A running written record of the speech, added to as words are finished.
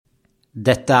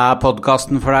Dette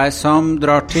podcasten for deg som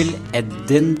drar til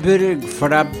Edinburgh, for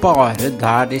det bare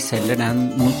der de selger den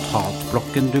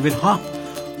notatblokken du vil ha.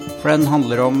 For den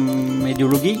handler om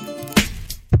ideologi.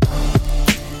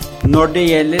 Når det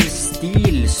gjelder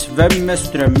stil, svøm med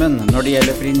strømmen. Når det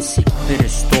gjelder prinsipper,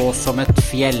 stå som et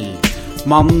fjell.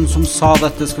 Mannen som sa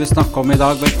dette skal vi snakke om i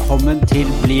dag. Velkommen til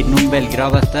Blir det noen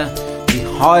velgere av dette? Vi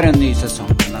har en ny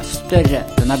sesong. Den større,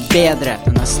 den bedre,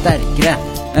 den sterkere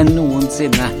enn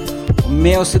noensinne. Og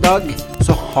med oss i dag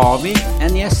så har vi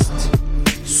en gjest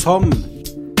som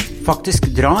faktisk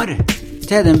drar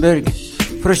til Edinburgh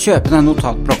for å kjøpe den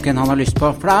notatblokken han har lyst på.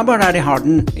 For det bare der de har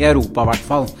den, i Europa i hvert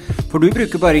fall. For du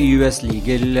bruker bare US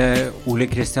Legal, Ole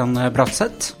Kristian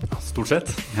Bratseth. Stort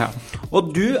sett. Ja.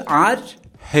 Og du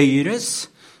Høyres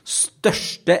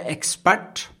største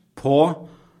ekspert på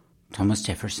Thomas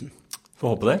Jefferson.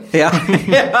 Får håpe det. Ja.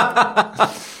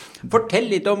 Fortell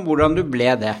litt om hvordan du ble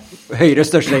det. Høyres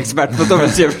største ekspert på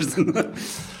Thomas Jefferson.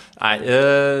 Nei,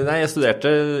 jeg studerte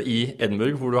i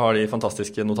Edinburgh, hvor du har de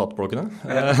fantastiske notatblokkene.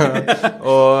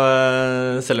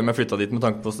 Og selv om jeg flyttet dit med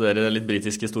tanke på å studere litt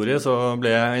britisk historie, så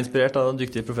ble jeg inspirert av en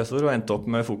dyktig professor og endte opp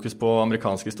med fokus på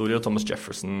amerikansk historie og Thomas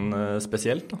Jefferson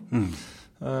spesielt.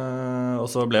 Og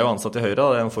så ble jeg jo ansatt i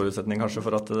Høyre, det en forutsetning kanskje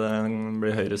for at det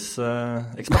blir Høyres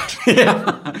ekspert. Ja.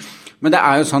 Men det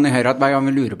jo sånn i Høyre at hver gang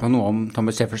vi lurer på noe om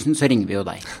Thomas Jefferson, så ringer vi jo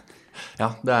deg.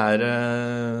 Ja, det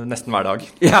nesten hver dag.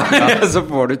 Ja, så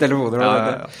får du telefoner.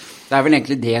 Ja. Det vel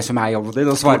egentlig det som jobben din,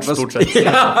 å svare på. Stort sett.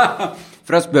 Ja.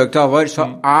 Fra spøk til alvor, så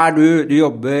du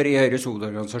jobber i Høyres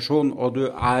hovedorganisasjon, og du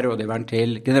rådgiveren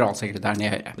til generalsekretæren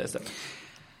i Høyre. Det stemmer.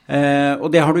 Og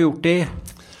det har du gjort i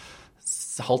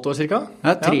halvt år cirka.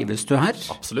 Ja, trives du her?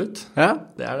 Absolutt. Ja.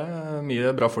 Det det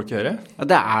mye bra folk i Høyre. Ja,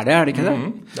 det det ikke det?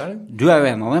 Det det. Du jo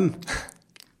en av dem.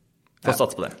 Får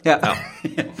satse på det. Ja.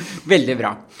 Veldig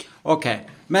bra. Ok,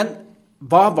 men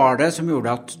hva var det som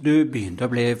gjorde at du begynte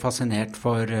å bli fascinert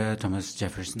for Thomas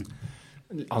Jefferson?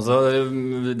 Altså,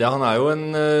 han jo en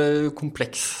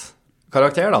kompleks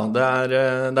karakter da.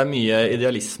 Det mye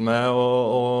idealisme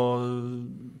og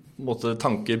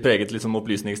tanker preget liksom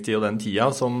opplysningstid og den tida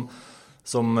som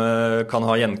kan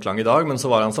ha gjenklang i dag, men så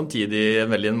var han samtidig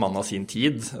veldig en mann av sin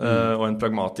tid, og en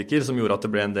pragmatiker som gjorde at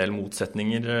det ble en del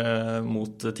motsetninger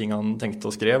mot ting han tenkte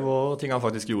og skrev, og ting han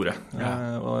faktisk gjorde.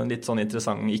 Ja. Og en litt sånn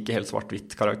interessant, ikke helt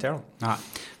svart-hvitt karakter. Da. Ja.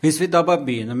 Hvis vi da bare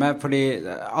begynner med, fordi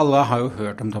alle har jo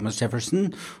hørt om Thomas Jefferson,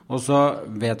 og så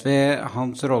vet vi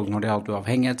hans rolle når det gjaldt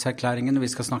uavhengighetserklæringen, og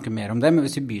vi skal snakke mer om det, men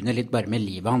hvis vi begynner litt bare med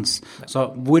livet hans,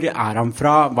 så hvor han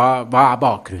fra? Hva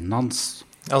bakgrunnen hans?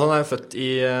 Ja, han født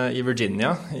i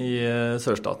Virginia, i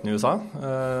sørstaten i USA,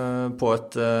 på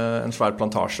en svær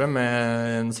plantasje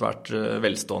med en svært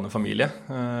velstående familie.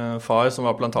 Far som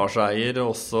var plantasjeeier,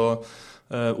 og også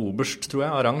oberst, tror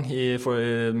jeg, av rang for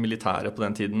militæret på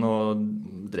den tiden, og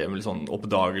drev med litt sånn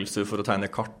oppdagelser for å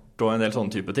tegne kart og en del sånne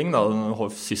type ting, da.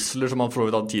 Sysler som han for så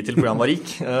vidt hadde tid til fordi han var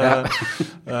rik.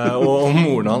 Og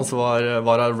moren hans var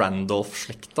av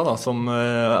Randolph-slekta, da, som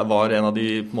var en av de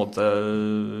på en måte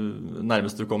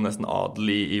nærmest du kom nesten adel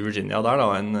i Virginia der,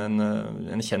 da,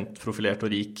 en kjent, profilert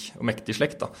og rik og mektig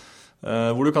slekt, da.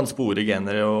 Hvor du kan spore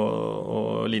gener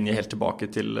og linje helt tilbake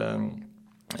til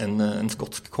en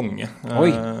skotsk konge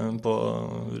på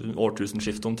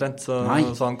årtusenskiftet omtrent.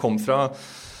 Så han kom fra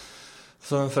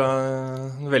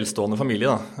en velstående familie,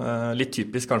 da. Litt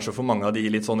typisk kanskje for mange av de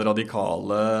litt sånn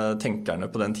radikale tenkerne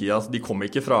på den tida. De kom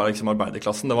ikke fra liksom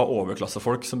arbeiderklassen, det var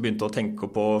overklassefolk som begynte å tenke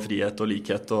på frihet og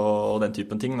likhet og den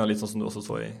typen ting, da. Litt sånn som du også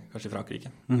så kanskje i Frankrike.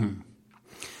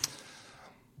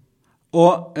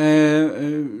 Og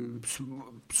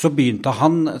så begynte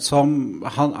han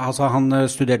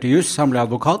studerte jus, han ble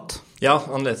advokat. Ja,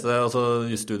 han leste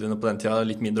jusstudiene på den tida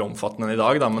litt mindre omfattende enn i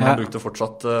dag, da, men han brukte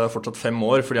fortsatt 5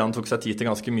 år, fordi han tok seg tid til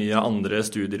ganske mye andre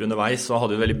studier underveis, og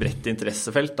hadde jo veldig bredt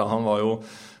interessefelt. Da. Han var jo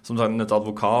som sagt et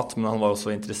advokat, men han var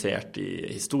også interessert i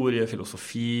historie,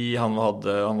 filosofi, han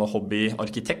var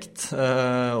hobbyarkitekt,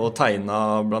 og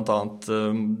tegnet blant annet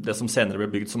det som senere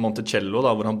ble bygd som Monticello,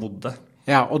 da, hvor han bodde.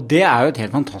 Ja, og det jo et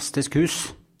helt fantastisk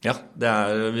hus. Ja,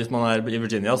 hvis man i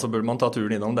Virginia, så burde man ta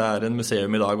turen innom. Det en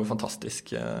museum i dag og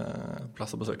fantastisk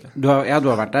plass å besøke. Du har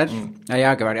vært der? Ja, jeg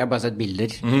har ikke vært der, jeg har bare sett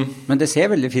bilder. Men det ser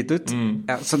veldig fint ut.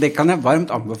 Ja, så det kan jeg varmt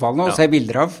anbefale å se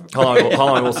bilder av. Han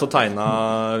har jo også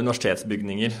tegnet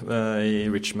universitetsbygninger i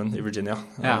Richmond i Virginia.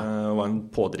 Og var en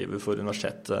pådriver for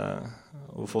universitetet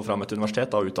å få fram et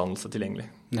universitet av utdannelse tilgjengelig.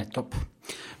 Nettopp.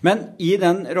 Men i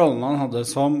den rollen han hadde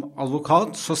som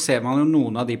advokat, så ser man jo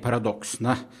noen av de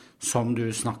paradoksene som du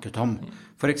snakket om.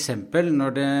 For eksempel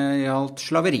når det gjaldt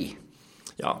slaveri.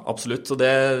 Ja, absolutt. Og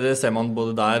det ser man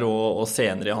både der og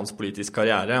senere i hans politiske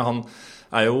karriere.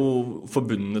 er jo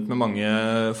forbundet med mange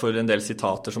for en del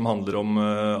sitater som handler om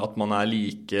at man er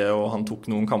like, og han tok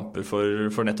noen kamper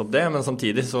for nettopp det, men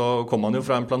samtidig så kom han jo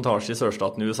fra en plantasje i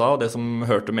sørstaten i USA, og det som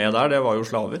hørte med der, det var jo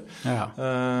slaver. Ja.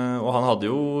 Og han hadde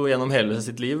jo gjennom hele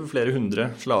sitt liv flere hundre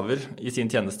slaver i sin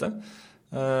tjeneste,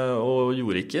 og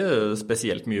gjorde ikke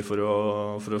spesielt mye for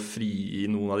å fri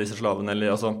noen av disse slavene,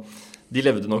 eller altså, de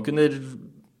levde nok under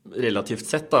relativt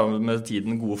sett da, med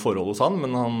tiden gode forhold hos han,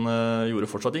 men han gjorde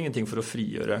fortsatt ingenting for å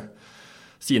frigjøre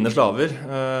sine slaver,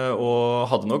 og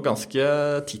hadde nok ganske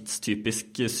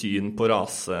tidstypisk syn på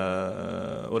rase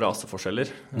og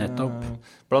raseforskjeller. Nettopp.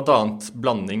 Blant annet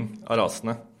blanding av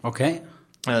rasene. Okay.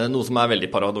 Noe som er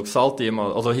veldig paradoksalt.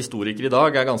 Altså, historikere i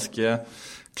dag er ganske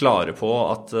klare på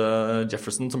at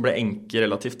Jefferson, som ble enke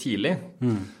relativt tidlig,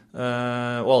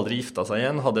 og aldri gifta seg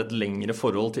igjen, hadde et lengre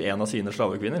forhold til en av sine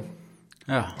slavekvinner.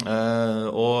 Ja.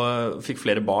 Og fikk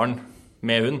flere barn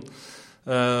med hun,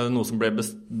 noe som ble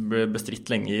bestridt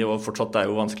lenge i, og fortsatt er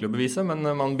jo vanskelig å bevise, men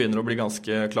man begynner å bli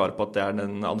ganske klar på at det er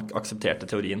den aksepterte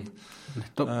teorien.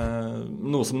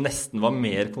 Noe som nesten var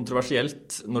mer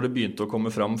kontroversielt når det begynte å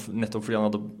komme fram, nettopp fordi han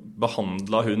hadde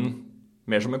behandlet hun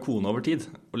mer som en kone over tid,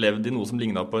 og levd i noe som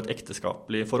lignet på et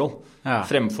ekteskapelig forhold,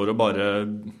 fremfor å bare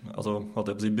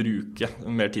bruke,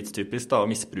 mer tidstypisk da, å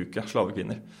misbruke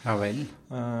slavekvinner. Ja vel.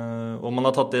 Og man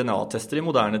har tatt DNA-tester i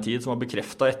moderne tid som har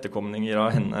bekreftet etterkomninger av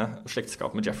henne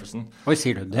slektskap med Jefferson. Oi,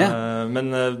 sier du det?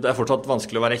 Men det er fortsatt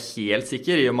vanskelig å være helt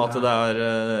sikker, i og med at det er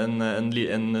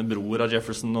en bror av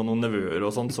Jefferson og noen nevøer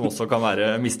og sånt som også kan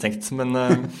være mistenkt, men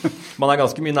man er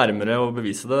ganske mye nærmere å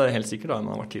bevise det, helt sikkert da, enn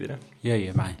man har vært tidligere.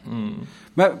 Jøye meg.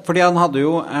 Men fordi han hadde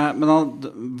jo, men han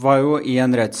var jo i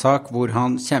en rettssak hvor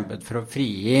han kjempet for å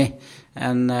frigi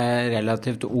en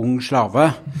relativt ung slave,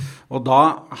 og da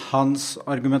hans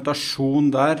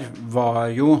argumentasjon der var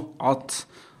jo at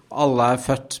alle er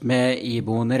født med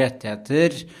iboende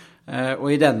rettigheter, og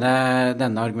i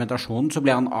denne argumentasjonen så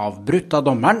ble han avbrutt av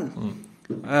dommeren,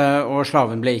 og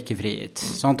slaven ble ikke frigitt,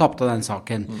 så han tappte den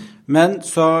saken. Men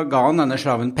så ga han denne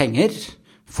slaven penger,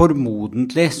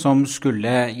 formodentlig som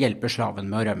skulle hjelpe slaven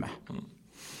med å rømme.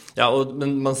 Ja,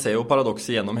 men man ser jo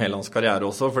paradokset gjennom hele hans karriere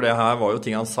også, for det her var jo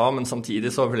ting han sa, men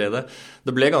samtidig så ble det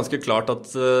ble ganske klart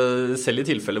at selv i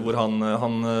tilfeller hvor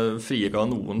han friga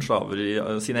noen slaver i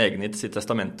sine egne i sitt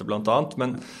testamente blant annet,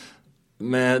 men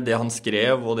med det han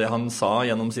skrev og det han sa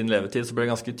gjennom sin levetid, så ble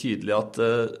det ganske tydelig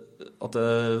at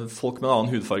folk med en annen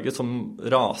hudfarge som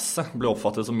rase ble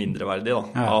oppfattet som mindreverdige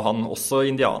da, av han, også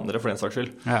indianere for den saks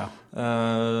skyld. Ja.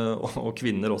 Og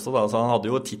kvinner også da, så han hadde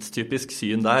jo et tidstypisk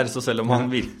syn der, så selv om han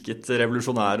virket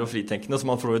revolusjonær og fritenkende som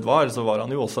han for så vidt var, så var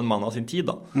han jo også en mann av sin tid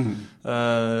da,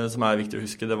 som er viktig å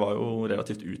huske. Det var jo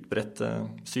relativt utbredt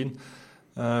syn.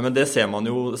 Men det ser man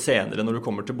jo senere når du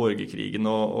kommer til borgerkrigen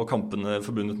og kampene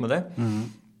forbundet med det.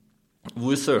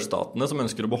 Hvor sørstatene som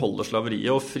ønsker å beholde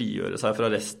slaveriet og frigjøre seg fra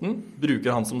resten,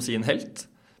 bruker han som sin helt,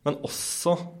 men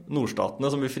også nordstatene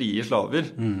som vil frigi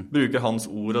slaver, bruker hans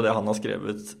ord og det han har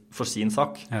skrevet for sin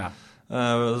sak. Ja.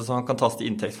 Så han kan tas til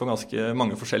inntekt for ganske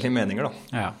mange forskjellige meninger da.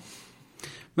 Ja.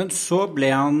 Men så ble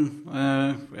han,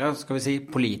 skal vi si,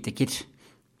 politiker.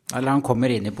 Eller han kommer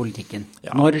inn i politikken.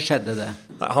 Ja. Når skjedde det?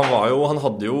 Han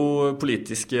hadde jo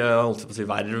politiske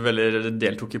verv, eller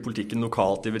deltok i politikken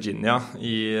lokalt i Virginia,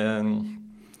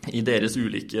 i deres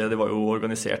ulike, det var jo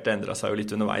organisert, det endret seg jo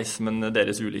litt underveis, men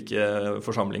deres ulike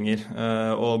forsamlinger,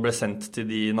 og ble sendt til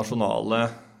de nasjonale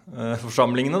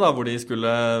forsamlingene da, hvor de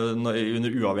skulle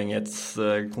under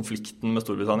uavhengighetskonflikten med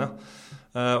Storbritannia.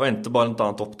 Og endte blant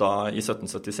annet opp da i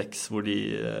 1776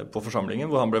 på forsamlingen,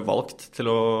 hvor han ble valgt til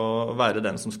å være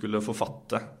den som skulle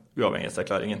forfatte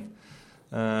uavhengighetserklæringen.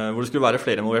 Hvor det skulle være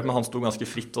flere involvert, men han stod ganske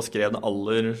fritt og skrev den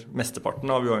aller mesteparten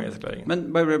av uavhengighetserklæringen.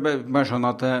 Men bare sånn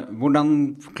at, hvordan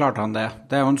klarte han det?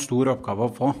 Det er jo en stor oppgave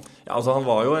å få. Ja, altså han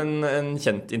var jo en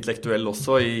kjent intellektuell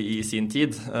også i sin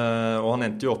tid, og han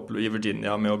endte jo opp i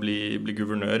Virginia med å bli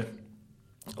guvernør,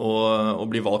 og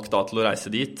bli valgt da til å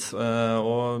reise dit,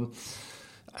 og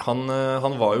han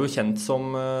var jo kjent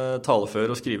som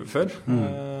talefør og skrivefør,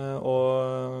 og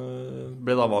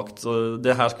ble da valgt. Og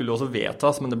det her skulle jo også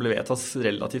vedtas, men det ble vedtas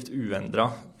relativt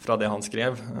uendret fra det han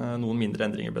skrev. Noen mindre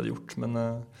endringer ble det gjort,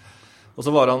 og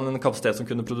så var han en kapasitet som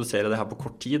kunne produsere det her på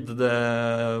kort tid. Det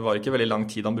var ikke veldig lang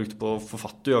tid han brukte på å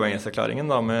forfatte uavhengighetserklæringen,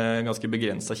 da, med ganske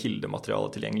begrenset kildemateriale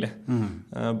tilgjengelig.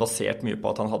 Basert mye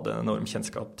på at han hadde en enorm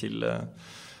kjennskap til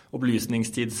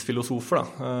opplysningstidsfilosofer, da.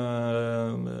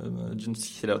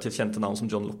 Relativt kjente navn som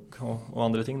John Locke og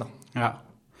andre ting, da. Ja.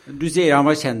 Du sier han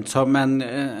var kjent som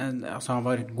altså han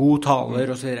var god taler,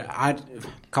 og så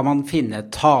kan man finne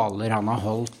taler han har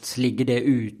holdt? Ligger det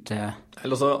ute?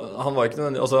 Han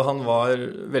var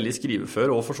veldig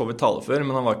skrivefør og for så vidt talefør,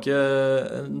 men han var ikke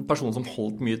en person som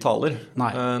holdt mye taler.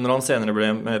 Når han senere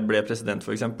ble president,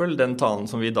 for eksempel, den talen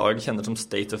som vi i dag kjenner som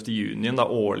State of the Union, da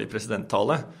årlig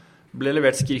presidenttale, ble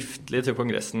levert skriftlig til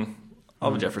Kongressen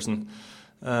av Jefferson.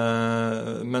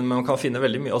 Men man kan finne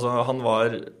veldig mye. Han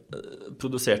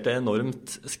produserte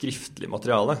enormt skriftlig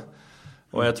materiale.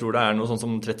 Og jeg tror det noe sånn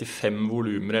som 35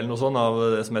 volumer eller noe sånt av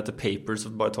det som heter Papers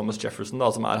by Thomas Jefferson, da,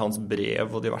 som hans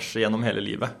brev og diverse gjennom hele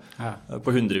livet.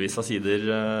 På hundrevis av sider.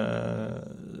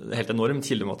 Helt enormt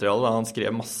kildemateriale. Da. Han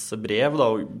skrev masse brev, da,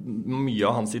 og mye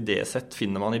av hans idésett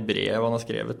finner man i brev han har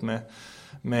skrevet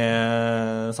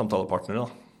med samtalepartnere.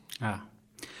 Da.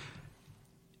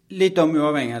 Litt om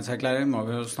uavhengighetserklæring må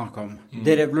vi jo snakke om.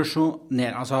 Det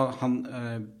revolusjonerer, altså han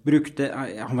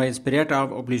var inspirert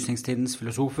av opplysningstidens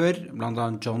filosofer, blant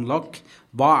annet John Locke.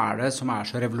 Hva det som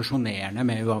så revolusjonerende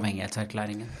med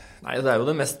uavhengighetserklæringen? Nei, det jo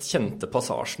den mest kjente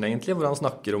passasjen egentlig, hvor han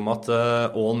snakker om at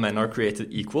all men are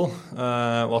created equal,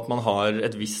 og at man har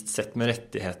et visst sett med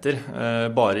rettigheter,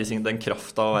 bare i den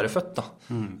kraft av å være født.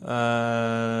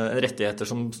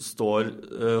 Rettigheter som står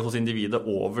hos individet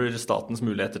over statens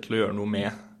muligheter til å gjøre noe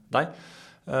med deg.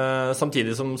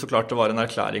 Samtidig som så klart det var en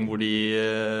erklæring hvor de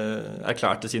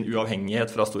erklærte sin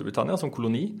uavhengighet fra Storbritannia som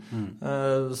koloni,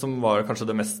 som var kanskje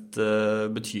det mest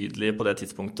betydelige på det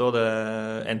tidspunktet, og det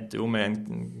endte jo med en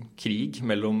krig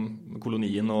mellom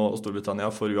kolonien og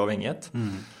Storbritannia for uavhengighet.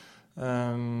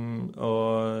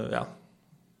 Og ja,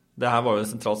 det her var jo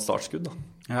et sentralt startskudd da.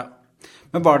 Ja.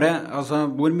 Men var det, altså,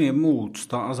 hvor mye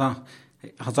motstand,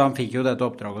 altså han fikk jo dette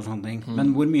oppdraget og sånne ting,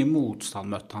 men hvor mye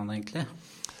motstand møtte han egentlig?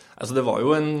 Altså det var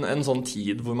jo en sånn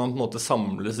tid hvor man på en måte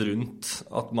samles rundt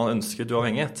at man ønsket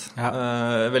uavhengighet.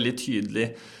 Veldig tydelig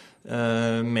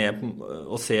med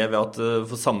å se ved at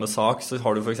for samme sak så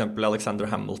har du for eksempel Alexander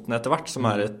Hamilton etter hvert, som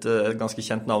et ganske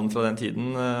kjent navn fra den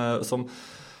tiden, som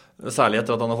særlig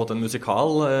etter at han har fått en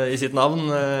musikal i sitt navn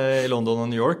i London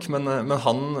og New York, men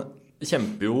han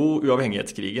kjemper jo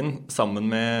uavhengighetskrigen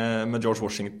sammen med George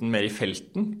Washington mer i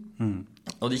felten.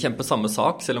 Og de kjemper samme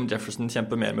sak, selv om Jefferson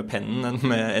kjemper mer med pennen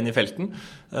enn i felten.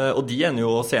 Og de ender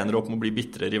jo senere opp med å bli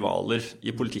bittre rivaler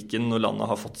i politikken når landet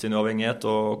har fått sin uavhengighet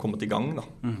og kommet i gang. Da.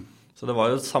 Så det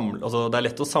var jo det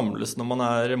lett å samles når man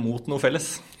mot noe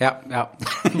felles. Ja.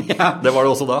 Det var det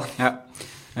også da. Ja.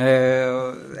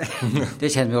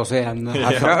 Det kjenner vi også igjen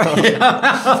herfra.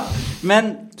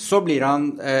 Men så blir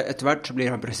han etter hvert så blir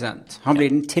han president. Han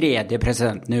blir den 3.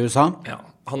 presidenten i USA. Ja,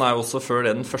 han jo også før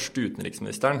det den første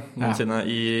utenriksministeren noensinne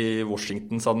i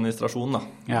Washingtons administrasjon da.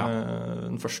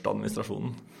 Den første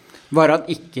administrasjonen. Var han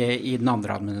ikke i den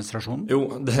andre administrasjonen? Jo,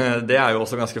 det jo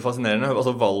også ganske fascinerende.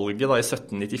 Altså valget da i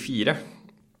 1794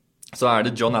 så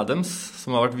det John Adams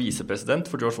som har vært visepresident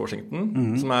for George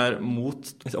Washington, som mot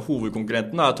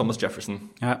hovedkonkurrenten Thomas Jefferson.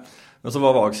 Men så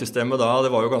var valgsystemet da,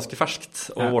 det var jo ganske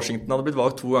ferskt, og Washington hadde blitt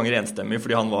valgt 2 ganger enstemmig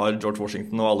fordi han var George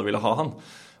Washington og alle ville ha han.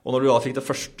 Og når du da fikk det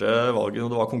første valget, og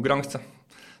det var konkurranse,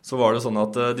 så var det sånn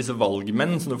at disse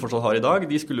valgmenn som du fortsatt har i dag,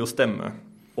 de skulle jo stemme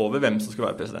over hvem som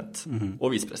skulle være president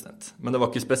og visepresident. Men det var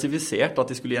ikke spesifisert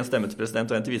at de skulle gi en stemme til president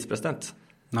og en til visepresident.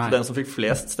 Så den som fikk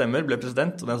flest stemmer ble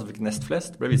president, og den som fikk nest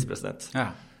flest ble visepresident.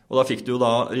 Og da fikk du jo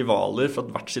da rivaler fra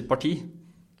hvert sitt parti,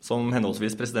 som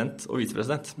henholdsvis president og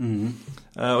visepresident.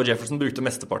 Og Jefferson brukte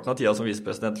mesteparten av tida som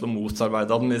visepresident til å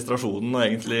motarbeide administrasjonen og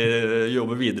egentlig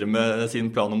jobbe videre med sin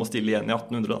plan om å stille igjen i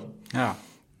 1800 da.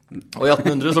 Og i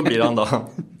 1800 så blir han da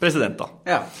president da.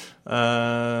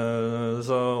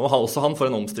 Og også han får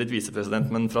en omstridt visepresident,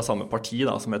 men fra samme parti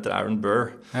da, som heter Aaron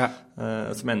Burr,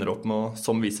 som ender opp med å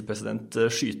som visepresident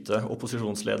skyte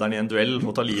opposisjonslederen i en duell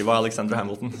og ta livet av Alexander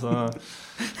Hamilton. Så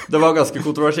det var ganske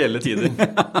kontroversielle tider.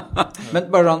 Men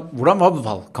hvordan var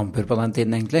valgkamper på den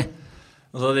tiden egentlig?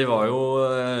 Altså, de var jo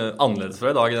annerledes fra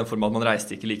i dag i den form at man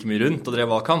reiste ikke like mye rundt og drev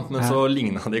valgkamp, men så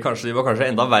lignet de var kanskje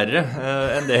enda verre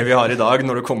enn det vi har i dag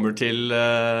når det kommer til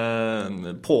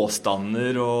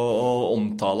påstander og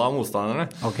omtale av motstanderne.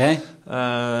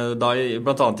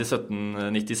 Blant annet i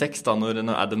 1796, da når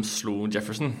Adams slo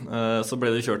Jefferson, så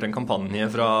ble det kjørt en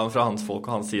kampanje fra hans folk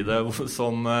og hans side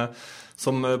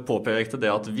som påpekte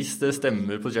det at hvis det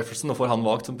stemmer på Jefferson og får han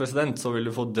valgt som president, så vil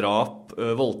du få drap,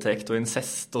 voldtekt og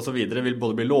incest og så videre, vil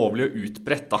både bli lovlig og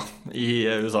utbredt da, i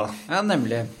USA. Ja,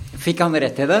 nemlig. Fikk han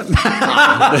rett i det?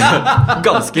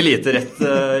 Ganske lite rett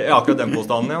i akkurat den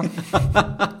påstanden, ja.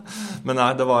 Men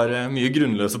nei, det var mye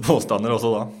grunnløse påstander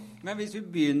også da. Men hvis vi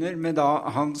begynner med da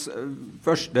hans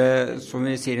første, som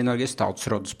vi sier i Norge,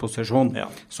 statsrådsposisjon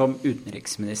som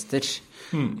utenriksminister.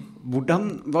 Hvordan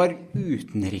var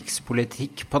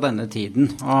utenrikspolitikk på denne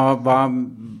tiden, og hva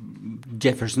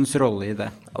Jeffersons rolle i det?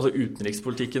 Altså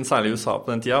utenrikspolitikken, særlig i USA på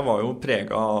den tida, var jo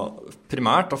preget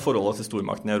primært av forholdet til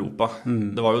stormakten i Europa.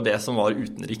 Det var jo det som var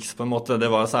utenriks på en måte, det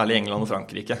var særlig England og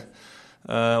Frankrike.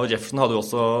 Og Jefferson hadde jo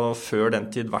også før den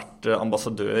tid vært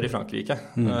ambassadør i Frankrike,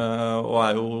 og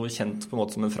er jo kjent på en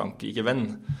måte som en Frankrike-venn.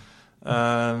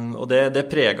 Og det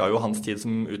preget jo hans tid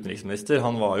som utenriksminister.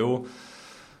 Han var jo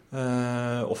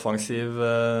offensiv,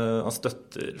 han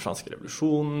støtter fransk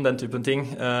revolusjon, den typen ting,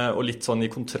 og litt sånn i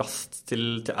kontrast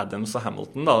til Adams og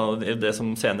Hamilton, da, det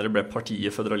som senere ble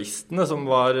partiet Føderalistene, som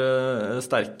var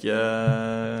sterke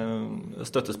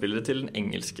støttespillere til den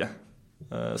engelske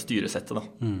styresettet, da.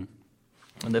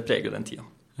 Det preger den tida.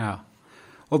 Ja.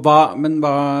 Og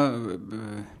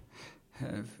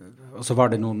så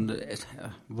var det noen,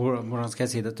 hvordan skal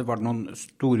jeg si dette, var det noen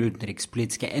store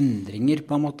utenrikspolitiske endringer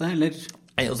på en måte, eller?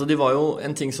 Nei, altså det var jo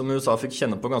en ting som USA fikk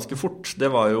kjenne på ganske fort. Det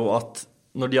var jo at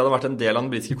når de hadde vært en del av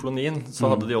den britiske kolonien,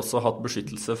 så hadde de også hatt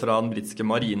beskyttelse fra den britiske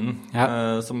marinen,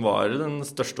 som var den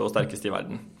største og sterkeste i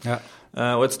verden.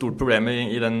 Og et stort problem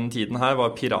i den tiden her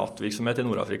var piratvirksomhet i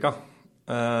Nord-Afrika.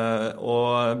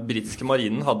 Og britiske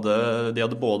marinen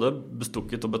hadde både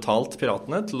bestukket og betalt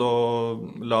piratene til å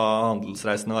la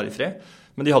handelsreisende være i fred,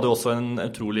 men de hadde også en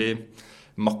utrolig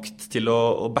makt til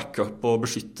å backe opp og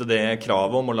beskytte det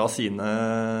kravet om å la sine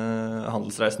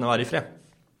handelsreisende være i fred,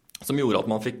 som gjorde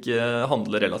at man fikk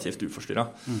handle relativt uforstyrret.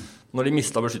 Når de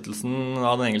mistet beskyttelsen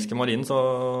av den engelske marinen, så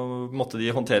måtte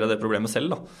de håndtere det problemet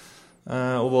selv, da.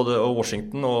 Og både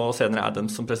Washington og senere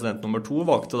Adams som president nummer 2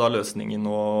 valgte da løsningen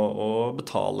å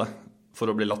betale for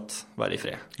å bli latt være i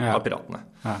fred av piratene.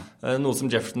 Noe som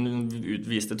Jefferson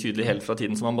viste tydelig helt fra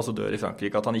tiden som ambassadør i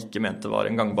Frankrike, at han ikke mente var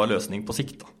en gangbar løsning på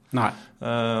sikt.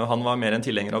 Han var mer en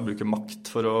tilhenger av å bruke makt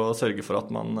for å sørge for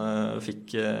at man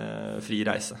fikk fri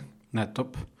reise.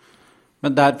 Nettopp.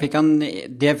 Men det fikk han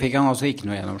altså ikke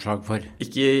noe gjennomslag for?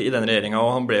 Ikke i den regjeringen,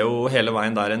 og han ble jo hele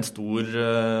veien der en stor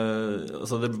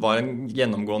altså det var en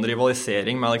gjennomgående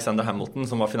rivalisering med Alexander Hamilton,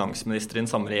 som var finansminister i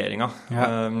den samme regjeringen.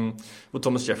 Og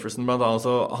Thomas Jefferson, blant annet,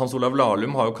 altså Hans Olav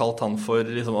Lahlum har jo kalt han for,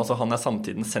 liksom, altså han er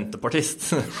samtidens senterpartist,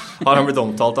 har han blitt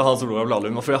omtalt av Hans Olav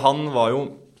Lahlum, og for han var jo,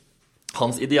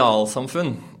 hans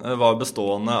idealsamfunn var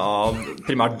bestående av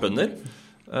primært bønder,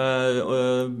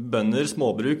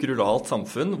 småbruk, ruralt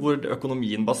samfunn, hvor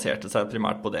økonomien baserte seg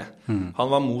primært på det. Han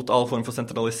var mot all form for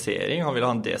sentralisering. Han ville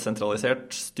ha en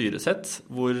desentralisert styresett,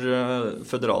 hvor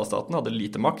føderalstaten hadde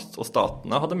lite makt, og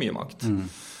statene hadde mye makt.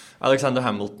 Alexander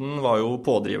Hamilton var jo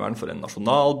pådriveren for en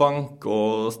nasjonalbank,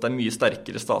 og det er mye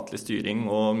sterkere statlig styring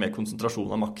og mer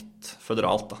konsentrasjon av makt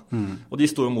føderalt. Og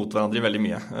de sto jo mot hverandre veldig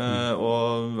mye.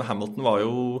 Og Hamilton var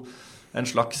jo en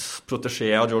slags protégé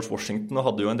av George Washington, og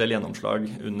hadde jo en del gjennomslag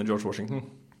under George Washington.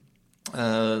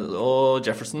 Og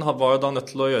Jefferson var jo da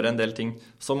nødt til å gjøre en del ting,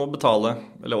 som å betale,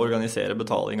 eller organisere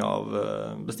betaling av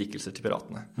bestikkelser til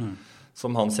piratene,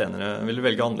 som han senere ville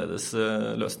velge annerledes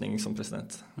løsning som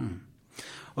president.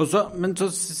 Men så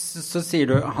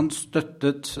sier du, han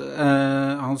støttet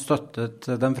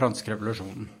den franske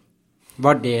revolusjonen.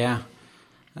 Var det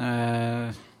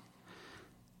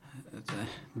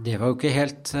var jo ikke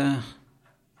helt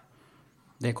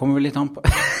det kommer vi litt an på.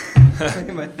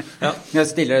 Jeg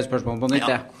stiller et spørsmål på nytt.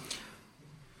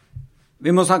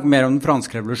 Vi må snakke mer om den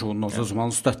franske revolusjonen også, som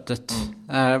han støttet.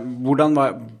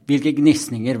 Hvilke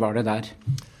gnisninger var det der?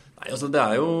 Nei, altså det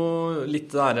er jo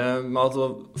litt det der med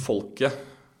folket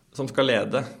som skal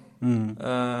lede,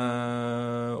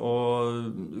 og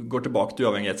går tilbake til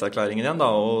uavhengighetserklæringen igjen,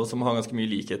 da, og som har ganske mye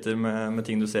likheter med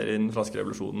ting du ser i den franske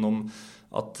revolusjonen, om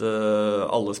at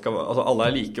alle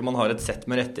er like, man har et sett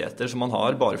med rettigheter som man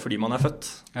har bare fordi man er født.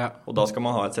 Og da skal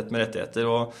man ha et sett med rettigheter,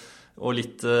 og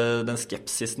litt den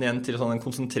skepsisen igjen til sånn en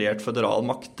konsentrert føderal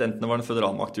makt, enten det var en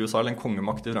føderal makt i USA eller en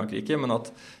kongemakt i Frankrike, men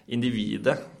at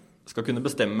individet skal kunne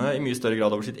bestemme i mye større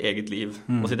grad over sitt eget liv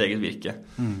og sitt eget virke,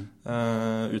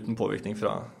 uten påvirkning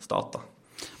fra stat, da.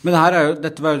 Men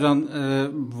dette var jo sånn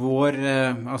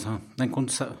den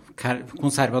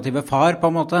konservative far på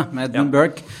en måte, med Edmund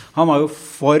Burke, han var jo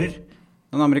for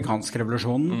den amerikanske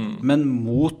revolusjonen, men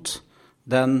mot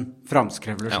den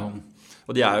franske revolusjonen.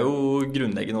 Og de er jo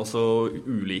grunnleggende også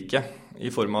ulike, i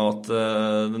form av at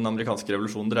den amerikanske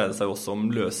revolusjonen dreide seg også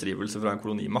om løsrivelse fra en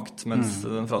kolonimakt, mens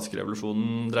den franske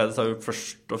revolusjonen dreide seg jo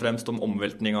først og fremst om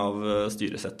omveltning av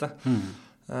styresettet.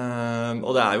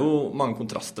 Og det er jo mange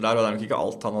kontraster der, og det er nok ikke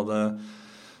alt han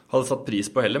hadde satt pris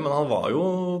på heller, men han var jo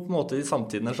på en måte i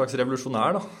samtiden en slags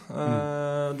revolusjonær da.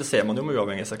 Det ser man jo med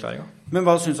uavhengighetserklæringen. Men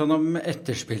hva synes han om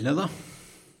etterspillet da?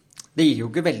 Det gir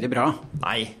jo ikke veldig bra.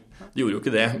 Nei, det gjorde jo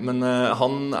ikke det, men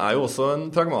han er jo også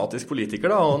en pragmatisk politiker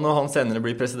da, og når han senere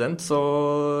blir president, så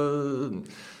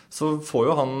får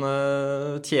jo han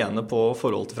tjene på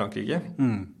forhold til Frankrike.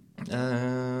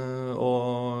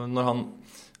 Og når han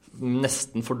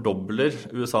nesten fordobler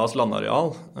USAs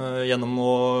landareal gjennom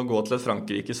å gå til et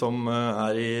Frankrike som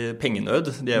er i pengenød.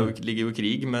 De ligger jo i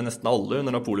krig med nesten alle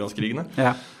under Napoleonskrigene.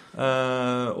 Ja.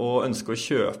 Og ønsker å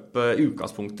kjøpe i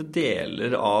utgangspunktet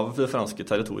deler av det franske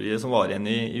territoriet som var igjen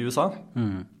i USA.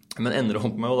 Men ender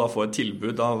opp med å da få et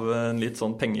tilbud av en litt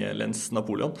sånn pengelens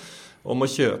Napoleon om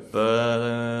å kjøpe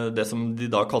det som de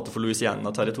da kalte for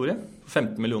Louisiana-territoriet,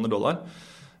 $15 millioner.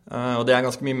 Og det er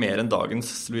ganske mye mer enn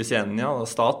dagens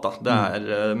Louisiana-stat da. Det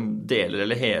er deler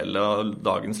eller hele av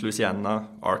dagens Louisiana,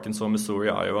 Arkansas, Missouri,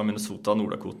 Iowa, Minnesota,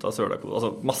 Nord-Dakota, Sør-Dakota,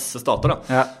 altså masse stater da.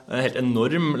 Ja. En helt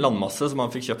enorm landmasse som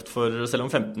man fikk kjøpt for, selv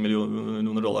om $15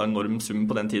 millioner enorm sum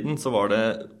på den tiden, så var det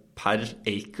per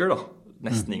acre da,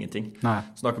 nesten ingenting.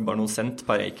 Så snakker bare noen cent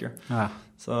per acre. Ja.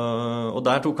 Og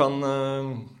der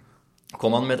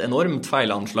kom han med et enormt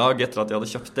feilanslag etter at de hadde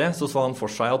kjøpt det, så han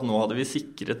for seg at nå hadde vi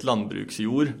sikret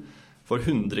landbruksjord for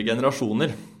 100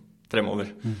 generasjoner fremover.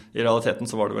 I realiteten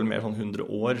så var det vel mer sånn 100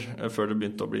 år før det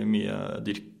begynte å bli mye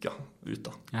dyrka ut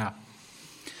da. Ja.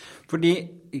 Fordi,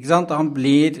 ikke sant, han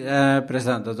blir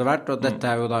president etter hvert, og dette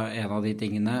er jo da en av de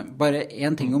tingene. Bare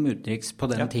en ting om utenriks på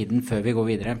den tiden før vi går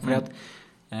videre, fordi at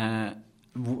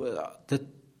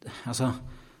altså,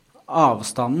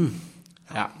 avstanden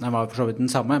ja, den var for så vidt den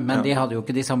samme, men de hadde jo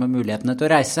ikke de samme mulighetene til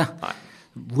å reise. Nei.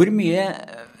 Hvor mye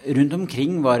rundt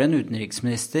omkring var en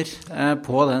utenriksminister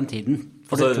på den tiden?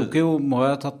 For det tok jo, må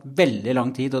ha tatt veldig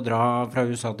lang tid å dra fra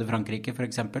USA til Frankrike, for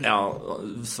eksempel. Ja,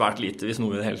 svært lite, hvis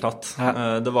noe i det hele tatt.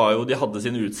 Ja. Det var jo, de hadde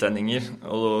sine utsendinger,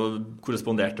 og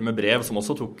korresponderte med brev, som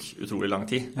også tok utrolig lang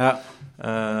tid. Ja.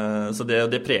 Så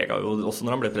det preget jo, også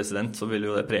når han ble president, så ville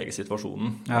jo det prege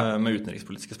situasjonen med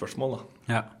utenrikspolitiske spørsmål da.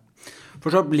 Ja. For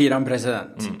så blir han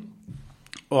president,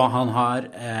 og han har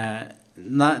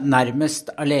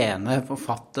nærmest alene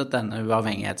forfattet denne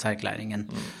uavhengighetserklæringen.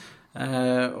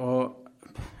 Og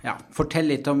ja, fortell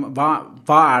litt om,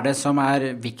 hva er det som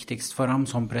er viktigst for ham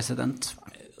som president?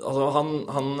 Altså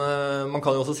man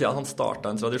kan jo også si at han startet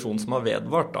en tradisjon som har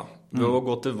vedvart da, ved å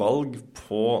gå til valg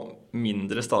på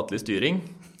mindre statlig styring,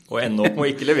 og ende opp med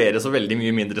å ikke levere så veldig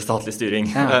mye mindre statlig styring.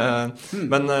 Ja.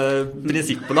 Men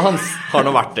prinsippene hans har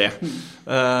nå vært det.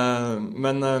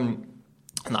 Men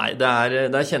nei,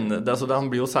 han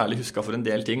blir jo særlig husket for en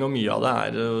del ting, og mye av det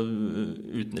er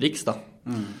utenriks da.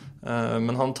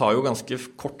 Men han tar jo ganske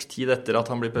kort tid etter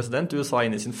at han blir president USA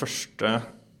inn i sin første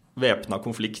væpnet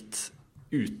konflikt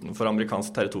utenfor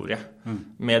amerikansk territorie,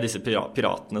 med disse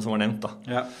piratene som var nevnt da.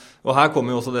 Ja. Og her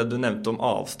kommer jo også det du nevnte om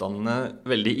avstandene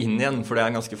veldig inn igjen, for det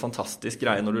er en ganske fantastisk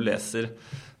greie når du leser,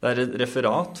 det er et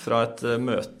referat fra et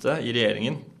møte i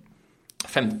regjeringen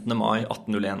 15. mai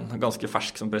 1801, ganske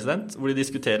fersk som president, hvor de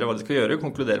diskuterer hva de skal gjøre,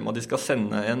 konkluderer med at de skal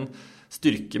sende en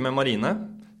styrke med marine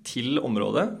til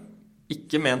området,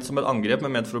 ikke ment som et angrep,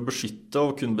 men ment for å beskytte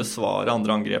og kunne besvare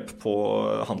andre angrep på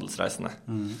handelsreisene.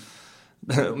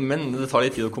 Men det tar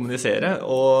litt tid å kommunisere,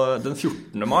 og den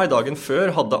 14. mai, dagen før,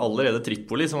 hadde allerede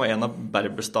Tripoli, som var en av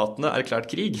Berberstatene, erklært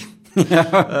krig.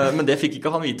 Men det fikk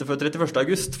ikke han vite før 31.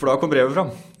 august, for da kom brevet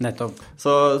fram. Nettopp.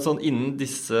 Så innen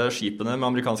disse skipene med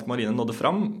amerikansk marine nådde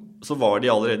fram, så var de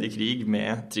allerede i krig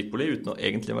med Tripoli, uten å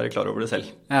egentlig være klar over det selv.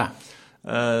 Ja.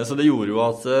 Så det gjorde jo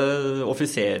at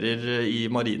offiserer i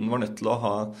marinen var nødt til å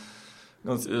ha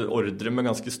ordre med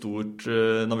ganske stort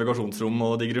navigasjonsrom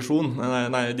og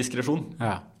diskresjon.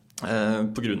 Ja.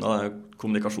 På grunn av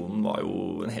kommunikasjonen var jo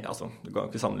du kan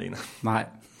ikke sammenligne. Nei.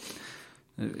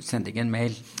 Sendte ikke en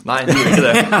mail. Nei, det gjorde ikke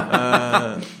det.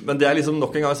 Men det er liksom,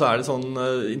 nok en gang så er det sånn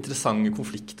interessante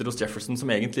konflikter hos Jefferson som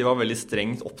egentlig var veldig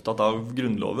strengt opptatt av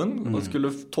grunnloven, og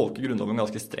skulle tolke grunnloven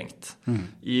ganske strengt.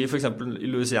 For eksempel i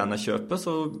Louisiana-kjøpet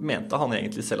så mente han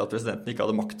egentlig selv at presidenten ikke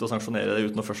hadde makt til å sanksjonere det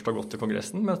uten å først ha gått til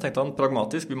kongressen, men så tenkte han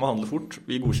pragmatisk, vi må handle fort,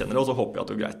 vi godkjenner det, og så håper vi at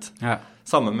det er greit. Ja.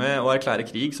 Samme med å erklære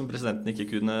krig som presidenten ikke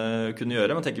kunne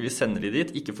gjøre, men tenker vi sender de dit,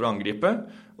 ikke for å angripe,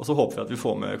 og så håper vi at vi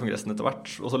får med kongressen etter hvert,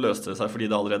 og så løste det seg fordi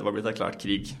det allerede var blitt erklært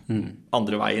krig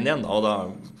andre veien igjen, og da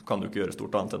kan du ikke gjøre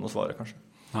stort annet enn å svare, kanskje.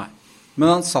 Nei. Men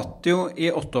han satt jo i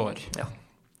 8 år. Ja.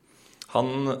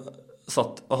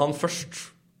 Og han først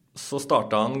så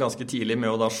startet han ganske tidlig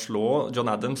med å da slå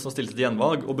John Adams som stilte til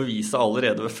gjenvalg, og bevise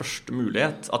allerede ved første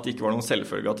mulighet at det ikke var noen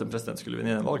selvfølge at en president skulle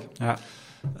vinne gjenvalg. Ja.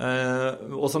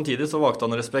 Og samtidig så valgte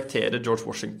han å respektere George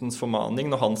Washingtons formaning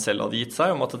når han selv hadde gitt seg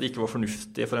om at det ikke var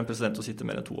fornuftig for en president å sitte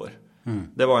mer enn 2 år.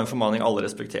 Det var en formaning alle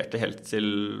respekterte helt til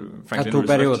Franklin Roosevelt.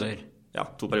 2 perioder. Ja,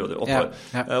 2 perioder, 8 år.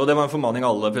 Og det var en formaning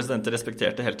alle presidenter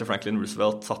respekterte helt til Franklin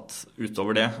Roosevelt satt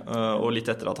utover det. Og litt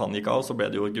etter at han gikk av, så ble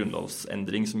det jo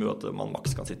grunnlovsendring som gjorde at man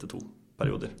maks kan sitte 2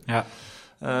 perioder.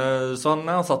 Så han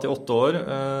satt i 8 år,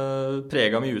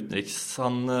 preget mye utenriks.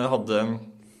 Han hadde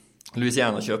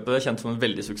Louisiana-kjøpet kjent som en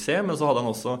veldig suksess, men så hadde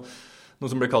han også noe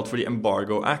som ble kalt for The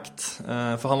Embargo Act.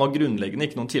 For han var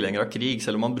grunnleggende ikke noen tilhenger av krig,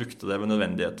 selv om han brukte det ved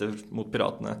nødvendigheter mot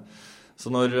piratene. Så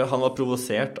når han var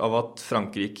provosert av at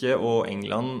Frankrike og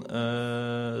England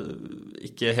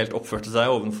ikke helt oppførte seg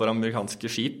overfor amerikanske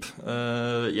skip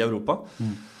i Europa,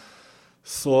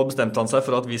 så bestemte han seg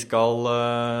for at vi skal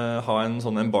ha en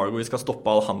sånn embargo, vi skal stoppe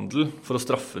all handel for å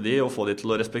straffe de og få de til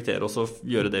å respektere oss og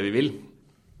gjøre det vi vil.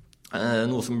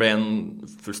 Noe som ble en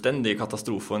fullstendig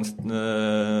katastrofe og en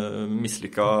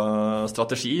mislykket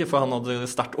strategi, for han hadde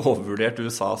sterkt overvurdert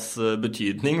USAs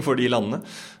betydning for de landene.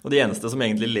 Og de eneste som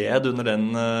egentlig led under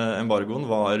den embargoen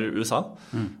var USA.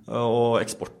 Og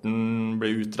eksporten ble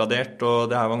utradert,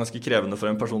 og det her var ganske krevende for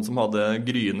en person som hadde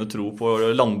gryende tro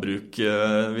på landbruk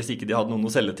hvis ikke de hadde noen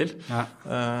å selge til.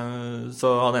 Så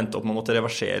han endte opp med å måtte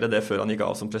reversere det før han gikk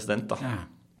av som president.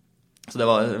 Så det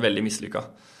var veldig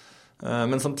mislykket.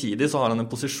 Men samtidig så har han en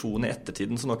posisjon i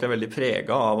ettertiden som nok veldig preget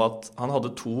av at han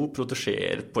hadde 2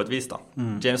 protesjeer på et vis.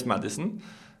 James Madison,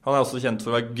 han også kjent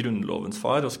for å være grunnlovens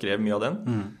far og skrev mye av den,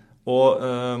 og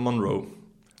Monroe.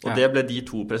 Og det ble de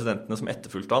 2 presidentene som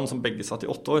etterfulgte han, som begge satt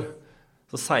i 8 år.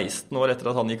 Så 16 år etter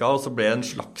at han gikk av, så ble en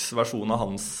slags versjon av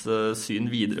hans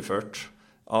syn videreført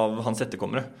av hans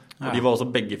etterkommere. Og de var også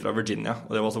begge fra Virginia,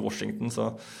 og det var også Washington,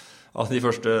 så av de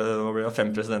første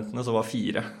 5 presidentene så var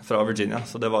 4 fra Virginia,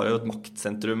 så det var jo et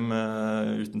maktsentrum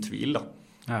uten tvil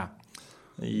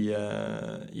i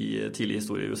tidlig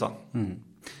historie i USA.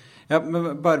 Ja,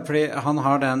 men bare fordi han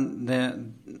har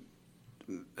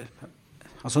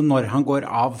altså når han går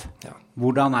av,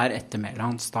 hvordan ettermælet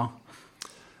hans da?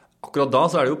 Akkurat da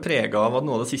så det jo preget av at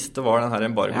noe av det siste var den her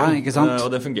embargoen, og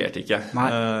det fungerte ikke.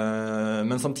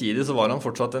 Men samtidig så var han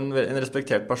fortsatt en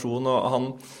respektert person, og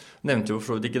han nevnte jo for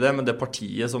så vidt ikke det, men det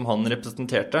partiet som han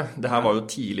representerte, det her var jo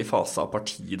tidlig fase av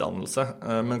partidannelse,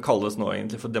 men kalles nå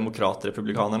egentlig for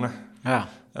demokratrepublikanerne.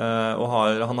 Og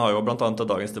han har jo blant annet av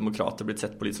dagens demokrater blitt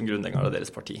sett på litt som grunnleggeren av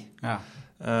deres parti.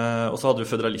 Og så hadde jo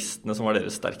føderalistene som var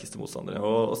deres sterkeste motstandere.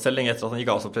 Og selv lenge etter at han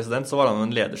gikk av som president, så var han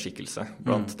en lederskikkelse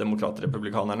blant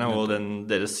demokratrepublikanerne og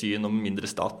deres syn om mindre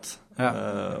stat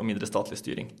og mindre statlig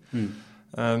styring.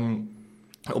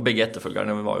 Og begge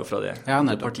etterfølgerne var jo fra det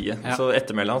partiet. Så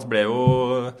ettermælet hans ble jo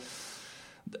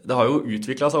det har jo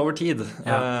utviklet seg over tid,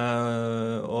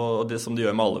 og det som det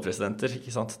gjør med alle presidenter,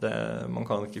 ikke sant? Man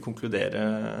kan ikke konkludere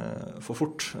for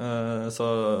fort, så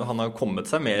han har kommet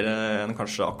seg mer enn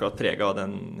kanskje akkurat preget av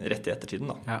den rette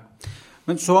ettertiden da.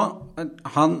 Men så,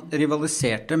 han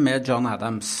rivaliserte med John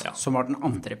Adams, som var den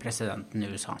andre presidenten i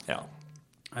USA.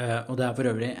 Og det for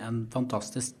øvrig en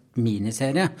fantastisk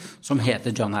miniserie som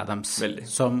heter John Adams,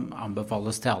 som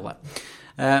anbefales til alle.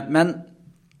 Men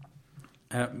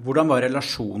hvordan var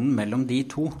relasjonen mellom de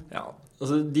to?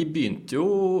 Altså de begynte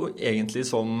jo egentlig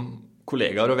som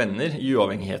kollegaer og venner i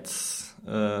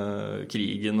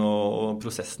uavhengighetskrigen og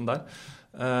prosessen der.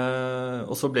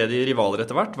 Og så ble de rivaler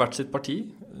etter hvert sitt parti.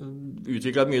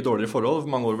 Utviklet et mye dårligere forhold,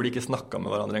 for mange år hvor de ikke snakket med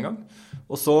hverandre en gang.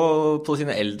 Og så på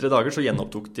sine eldre dager så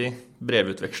gjenopptok de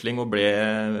brevutveksling og ble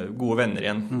gode venner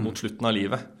igjen mot slutten av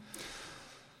livet.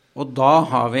 Og da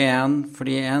har vi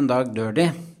fordi en dag dør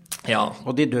de.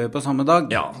 Og de dør på samme dag.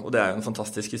 Og det jo en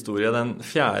fantastisk historie. Den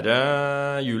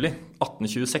 4. juli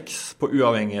 1826, på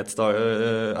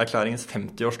uavhengighetserklæringens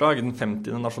 50-årsdag, den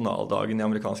 50. nasjonaldagen i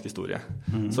amerikansk historie,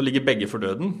 så ligger begge for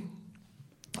døden.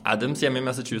 Adams hjemme i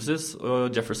Massachusetts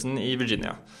og Jefferson i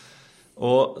Virginia.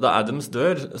 Og da Adams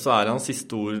dør, så hans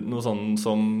siste ord noe sånn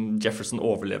som Jefferson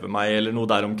overlever meg, eller noe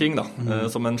der omkring da,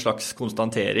 som en slags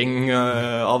konstatering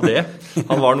av det.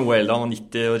 Han var noe eldre, han var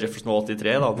 90 og Jefferson var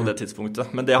 83 da, på det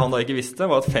tidspunktet. Men det han da ikke visste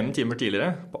var at 5 timer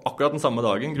tidligere, på akkurat den samme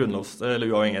dagen, eller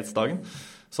uavhengighetsdagen,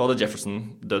 så hadde Jefferson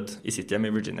dødd i sitt hjem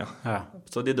i Virginia.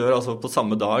 Så de dør altså på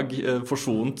samme dag,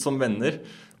 forsont som venner,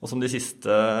 og som de siste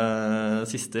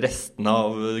restene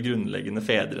av grunnleggende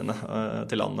fedrene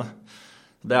til landet.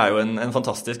 Det jo en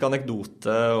fantastisk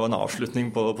anekdote og en avslutning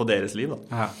på deres liv da.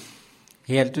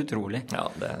 Helt utrolig.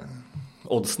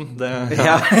 Oddsen.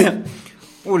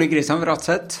 Ole Kristian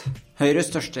Vratseth, Høyres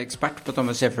største ekspert på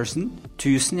Thomas Jefferson.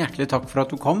 Tusen hjertelig takk for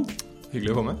at du kom.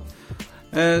 Hyggelig å komme.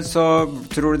 Så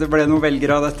tror du det ble noen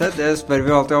velgere av dette? Det spør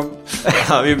vi jo alltid om.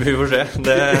 Ja, vi får se.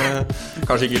 Det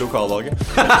kanskje ikke i lokalvalget.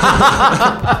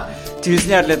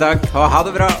 Tusen hjertelig takk, og ha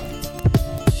det bra.